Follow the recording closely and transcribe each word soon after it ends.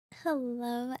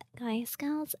Hello guys,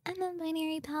 gals, and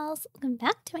non-binary pals. Welcome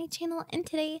back to my channel, and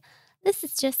today this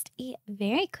is just a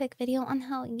very quick video on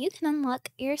how you can unlock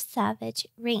your Savage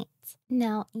Raids.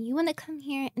 Now, you want to come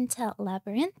here into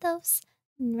Labyrinthos,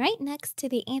 right next to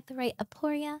the Aethersand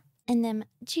Aporia, and then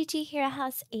Gigi here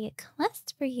has a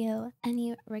quest for you, and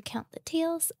you recount the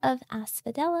tales of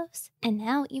Asphodelos, and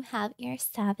now you have your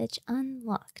Savage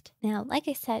unlocked. Now, like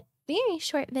I said, very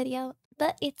short video,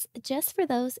 but it's just for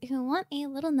those who want a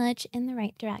little nudge in the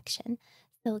right direction.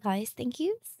 So guys, thank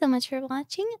you so much for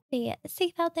watching. Stay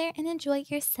safe out there and enjoy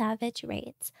your Savage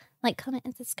Raids. Like, comment,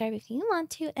 and subscribe if you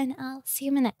want to, and I'll see you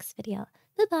in my next video.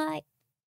 Bye-bye!